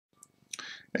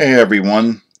Hey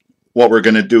everyone, what we're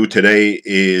going to do today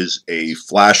is a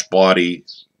flash body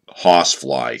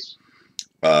horsefly.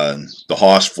 The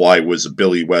horsefly was a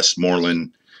Billy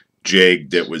Westmoreland jig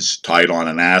that was tied on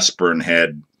an aspirin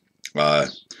head uh,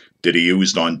 that he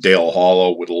used on Dale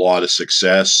Hollow with a lot of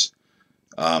success.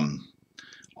 Um,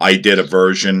 I did a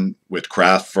version with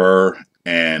craft fur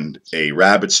and a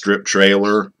rabbit strip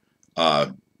trailer, uh,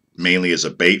 mainly as a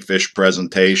bait fish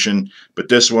presentation, but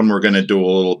this one we're going to do a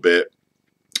little bit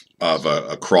of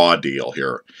a craw deal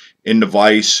here. In the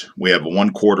vise, we have a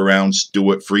 1/4 ounce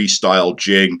Do-it Freestyle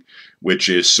jig, which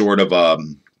is sort of a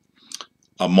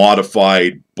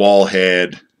modified ball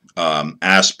head,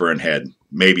 aspirin head,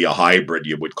 maybe a hybrid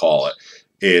you would call it.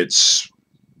 It's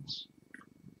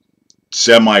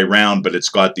semi-round, but it's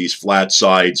got these flat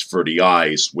sides for the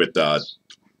eyes with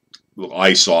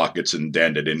eye sockets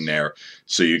indented in there,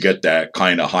 so you get that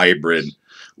kind of hybrid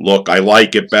look. I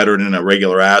like it better than a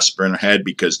regular aspirin head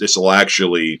because this will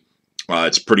actually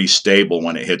it's pretty stable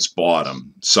when it hits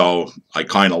bottom, so I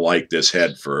kind of like this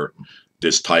head for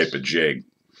this type of jig.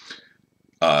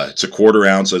 It's a 1/4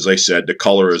 ounce, as I said. The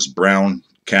color is brown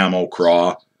camo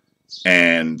craw,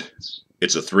 and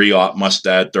it's a 3/0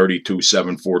 Mustad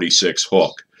 32-746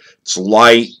 hook. It's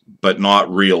light, but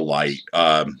not real light.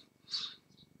 I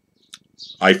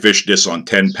fished this on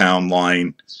 10-pound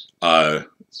line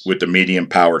with the medium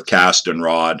powered casting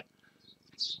rod.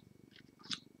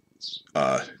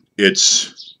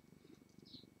 It's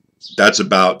that's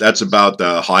about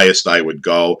the highest I would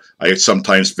go. I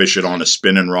sometimes fish it on a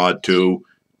spinning rod too,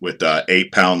 with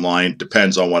 8-pound line.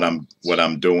 Depends on what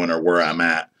I'm doing or where I'm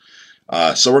at.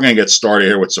 So we're gonna get started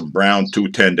here with some brown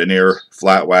 210 denier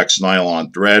flat wax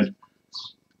nylon thread,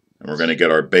 and we're gonna get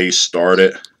our base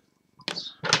started.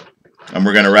 And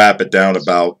we're gonna wrap it down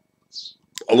about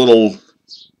a little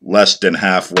less than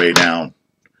halfway down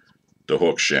the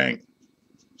hook shank.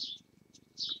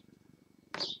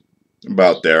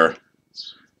 About there.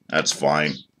 That's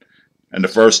fine. And the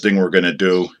first thing we're going to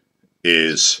do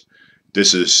is,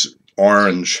 this is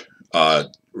orange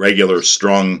regular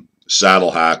strung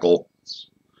saddle hackle.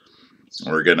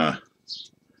 We're going to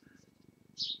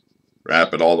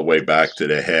wrap it all the way back to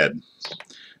the head.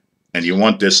 And you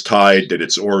want this tied that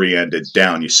it's oriented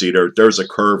down. You see there's a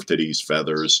curve to these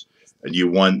feathers, and you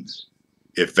want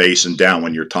it facing down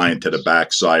when you're tying to the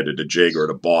back side of the jig, or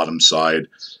the bottom side,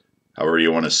 however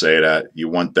you want to say that. You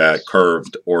want that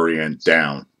curved orient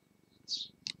down.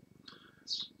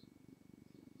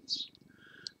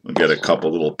 We'll get a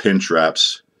couple little pinch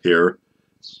wraps here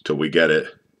till we get it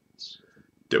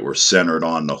that we're centered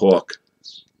on the hook.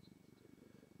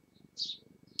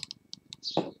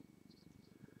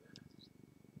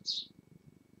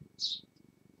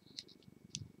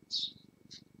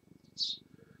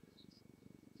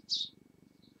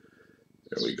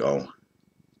 There we go.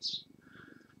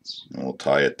 And we'll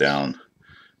tie it down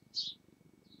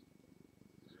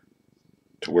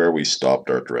to where we stopped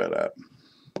our thread at.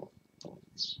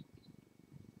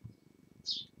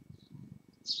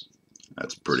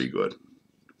 That's pretty good.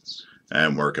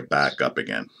 And work it back up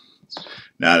again.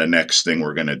 Now the next thing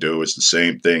we're going to do is the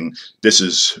same thing. This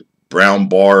is brown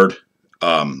barred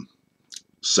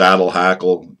saddle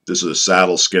hackle. This is a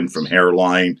saddle skin from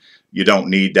Hairline. You don't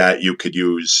need that. You could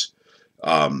use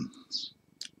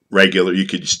regular, you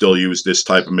could still use this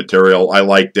type of material. I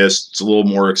like this. It's a little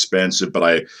more expensive, but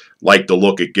I like the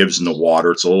look it gives in the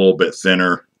water. It's a little bit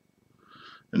thinner.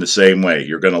 In the same way,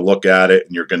 you're going to look at it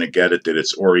and you're going to get it that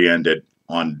it's oriented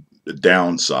on the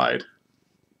downside.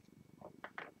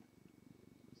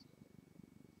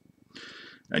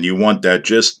 And you want that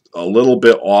just a little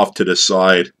bit off to the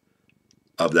side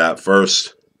of that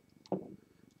first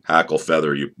hackle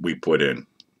feather we put in.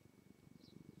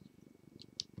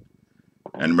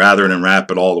 And rather than wrap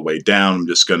it all the way down, I'm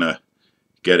just going to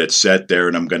get it set there,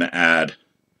 and I'm going to add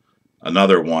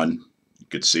another one. You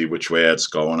can see which way it's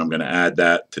going. I'm going to add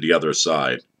that to the other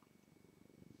side.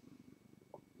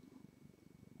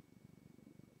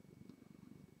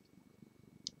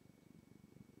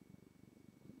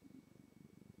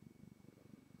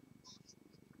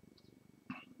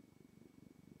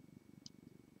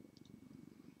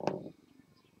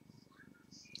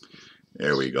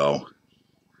 There we go.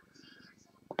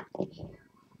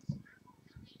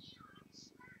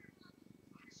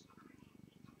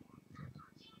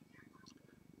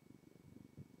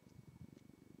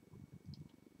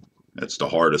 That's the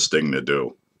hardest thing to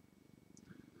do,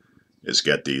 is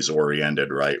get these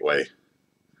oriented right way.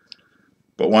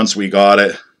 But once we got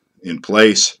it in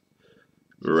place,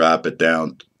 we wrap it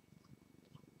down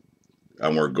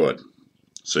and we're good.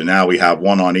 So now we have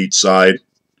one on each side.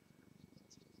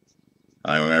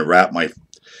 I'm going to wrap my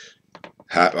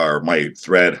my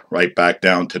thread right back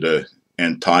down to the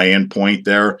end tie-in point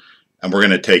there. And we're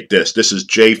going to take this. This is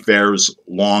J. Fair's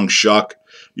long shuck.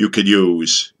 You could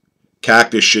use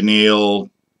cactus chenille,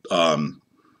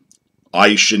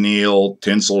 ice chenille,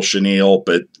 tinsel chenille,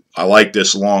 but I like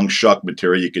this long shuck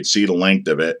material. You can see the length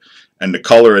of it. And the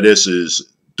color of this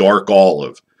is dark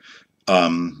olive.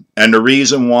 And the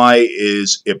reason why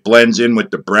is it blends in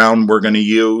with the brown we're going to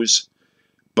use,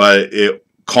 but it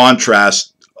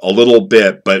contrasts a little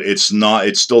bit, but it's not,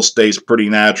 it still stays pretty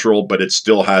natural, but it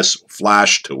still has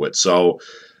flash to it. So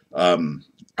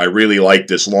I really like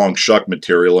this long shuck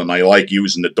material, and I like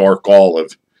using the dark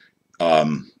olive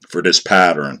for this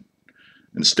pattern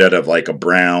instead of like a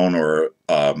brown or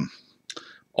a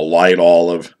light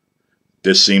olive.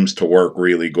 This seems to work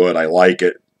really good. I like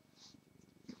it.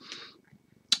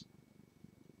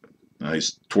 I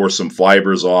tore some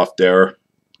fibers off there,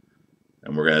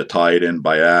 and we're going to tie it in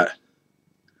by that,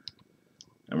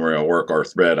 and we're going to work our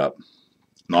thread up.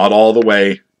 Not all the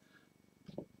way,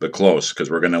 but close, because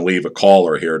we're going to leave a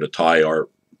collar here to tie our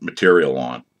material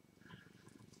on.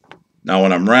 Now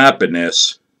when I'm wrapping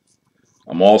this,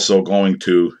 I'm also going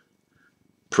to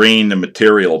preen the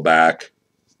material back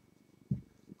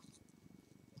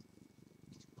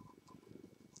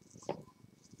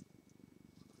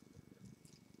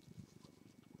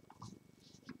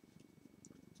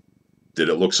that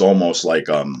it looks almost like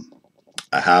a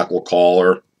hackle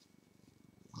collar.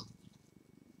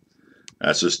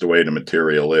 That's just the way the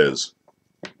material is.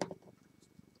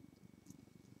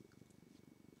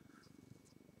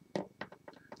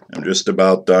 I'm just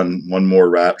about done. One more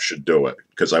wrap should do it,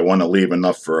 because I want to leave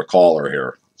enough for a collar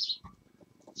here.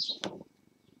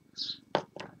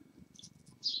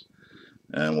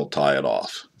 And we'll tie it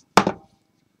off.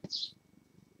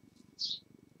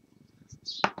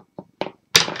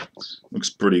 Looks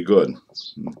pretty good.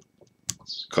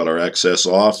 Cut our excess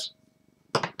off.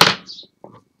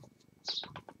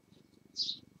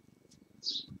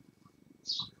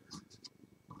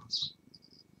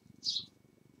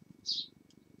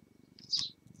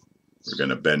 We're going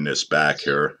to bend this back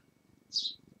here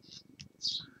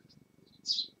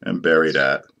and bury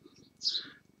that.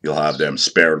 You'll have them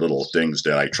spare little things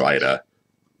that I try to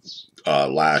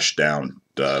lash down,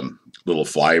 little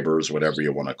fibers, whatever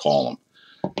you want to call them.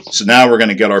 So now we're going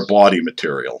to get our body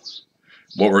material.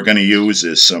 What we're going to use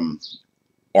is some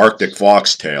Arctic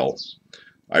foxtail.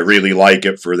 I really like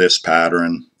it for this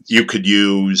pattern. You could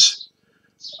use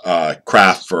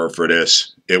craft fur for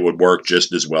this. It would work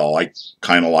just as well. I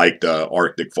kind of like the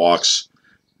Arctic fox.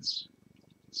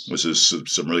 This is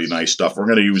some really nice stuff. We're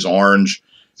going to use orange,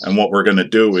 and what we're going to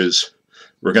do is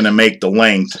we're going to make the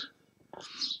length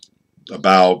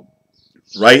about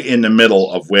right in the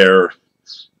middle of where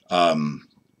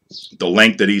the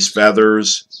length of these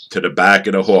feathers to the back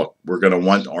of the hook. We're going to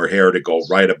want our hair to go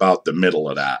right about the middle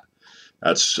of that.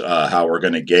 That's how we're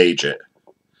going to gauge it.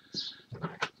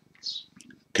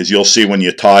 Because you'll see when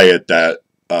you tie it that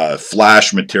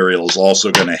flash material is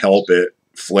also going to help it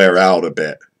flare out a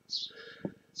bit.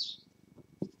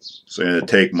 So I'm going to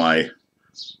take my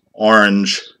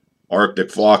orange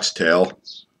Arctic foxtail,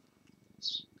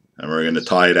 and we're going to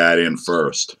tie that in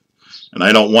first. And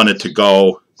I don't want it to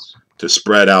go to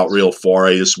spread out real far.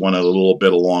 I just want it a little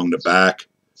bit along the back,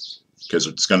 because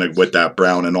it's going to, with that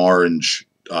brown and orange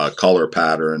color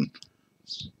pattern,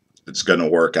 it's going to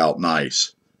work out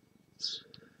nice.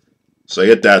 So I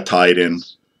get that tied in,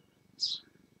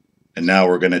 and now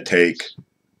we're going to take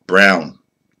brown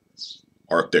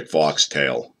Arctic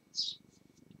foxtail,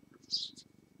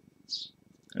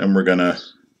 and we're going to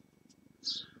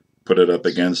put it up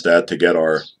against that to get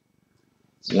our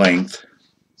length,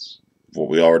 what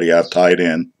we already have tied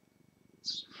in.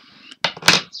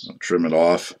 I'll trim it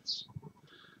off.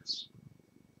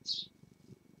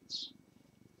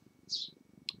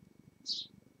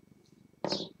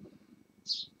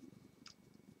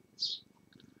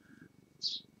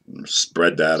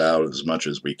 Spread that out as much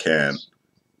as we can.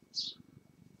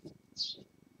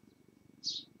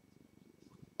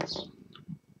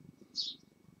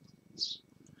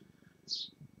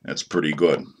 That's pretty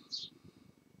good.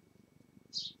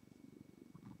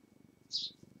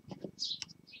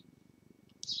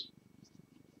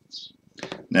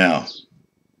 Now,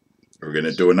 we're going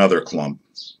to do another clump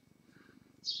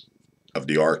of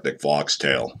the Arctic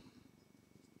foxtail.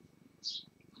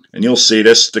 And you'll see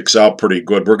this sticks out pretty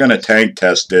good. We're going to tank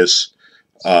test this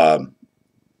in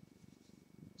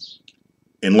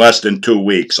less than 2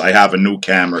 weeks. I have a new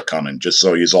camera coming, just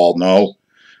so you all know.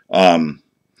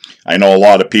 I know a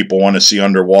lot of people want to see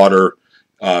underwater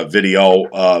video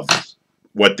of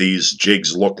what these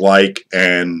jigs look like,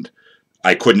 and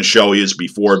I couldn't show you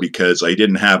before because I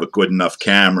didn't have a good enough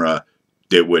camera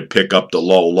that would pick up the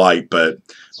low light, but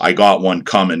I got one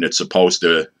coming. It's supposed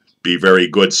to be very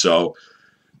good. So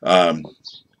in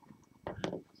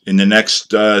the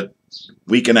next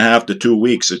week and a half to 2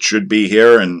 weeks, it should be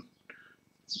here, and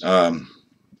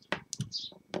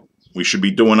we should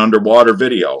be doing underwater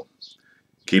video.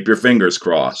 Keep your fingers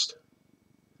crossed.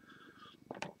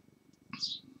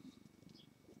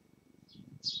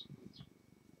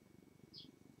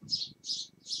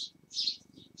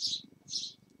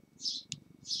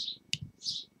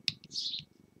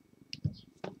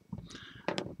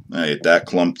 I get that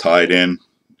clump tied in,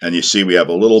 and you see we have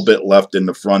a little bit left in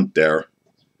the front there.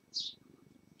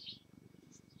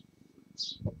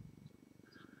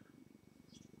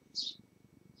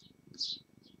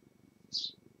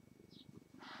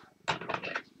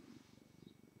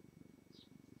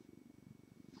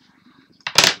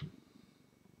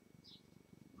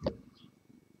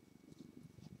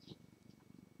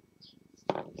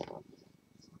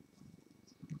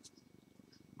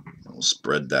 We'll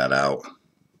spread that out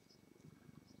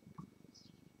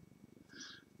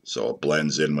so it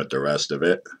blends in with the rest of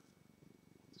it.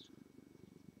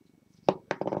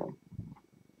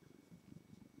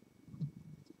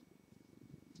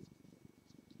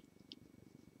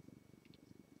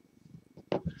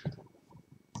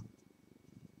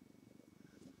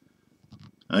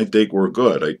 I think we're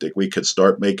good. I think we could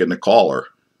start making the collar.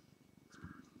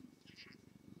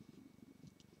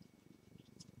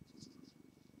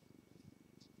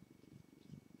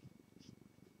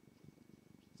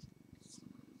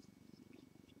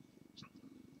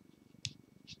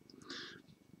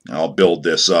 I'll build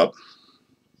this up.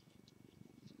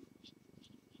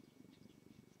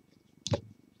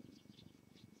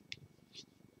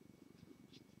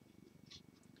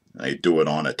 I do it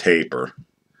on a taper.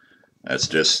 That's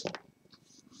just,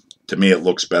 to me, it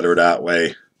looks better that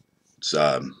way. It's,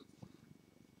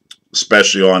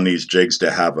 especially on these jigs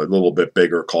that have a little bit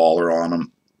bigger collar on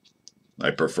them.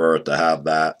 I prefer it to have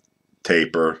that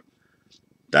taper.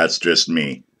 That's just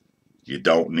me. You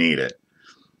don't need it.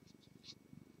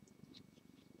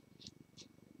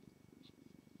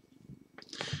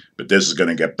 But this is going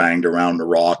to get banged around the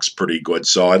rocks pretty good,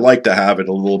 so I like to have it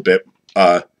a little bit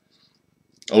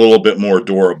more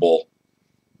durable.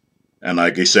 And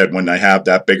like I said, when I have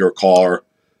that bigger collar,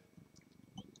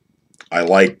 I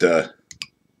like to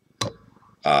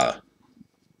have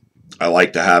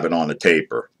it on a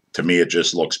taper. To me, it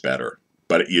just looks better,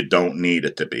 but you don't need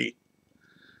it to be.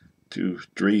 2,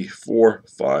 3, 4,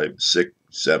 5, 6,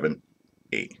 7,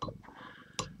 8.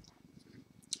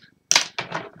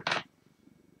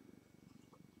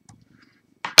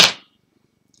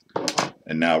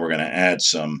 And now we're going to add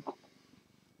some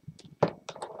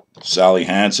Sally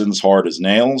Hansen's Hard as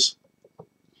Nails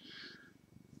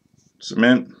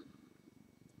cement.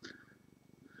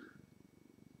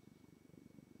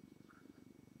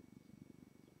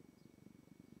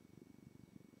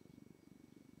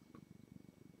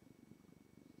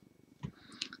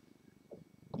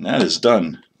 And that is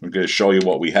done. We're going to show you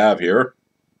what we have here.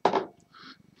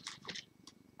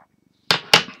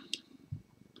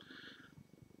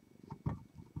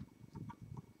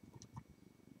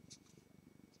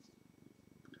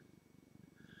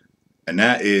 And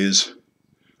that is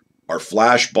our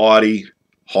flash body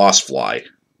horsefly.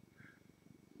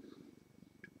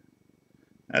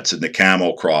 That's in the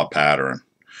camel craw pattern.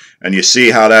 And you see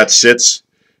how that sits,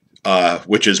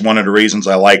 which is one of the reasons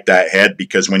I like that head,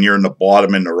 because when you're in the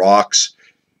bottom in the rocks,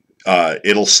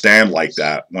 it'll stand like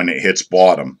that when it hits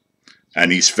bottom. And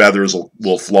these feathers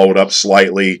will float up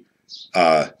slightly.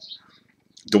 The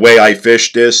way I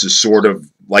fish this is sort of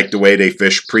like the way they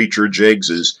fish preacher jigs.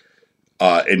 Is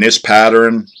in this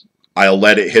pattern, I'll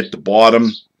let it hit the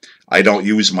bottom. I don't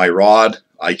use my rod.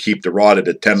 I keep the rod at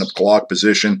a 10 o'clock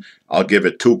position. I'll give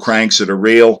it 2 cranks of the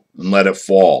reel and let it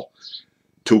fall.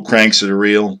 2 cranks of the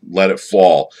reel, let it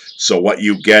fall. So what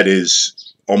you get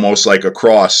is almost like a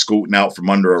cross scooting out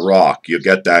from under a rock. You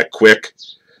get that quick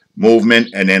movement,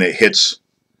 and then it hits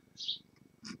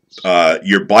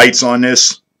your bites on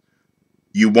this.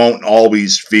 You won't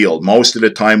always feel. Most of the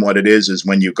time what it is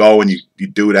when you go and you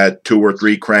do that 2 or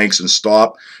 3 cranks and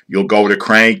stop, you'll go to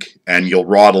crank and you'll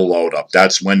throttle load up.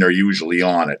 That's when they're usually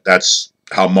on it. That's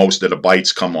how most of the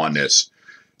bites come on this.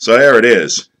 So there it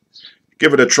is.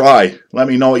 Give it a try. Let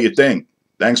me know what you think.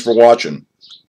 Thanks for watching.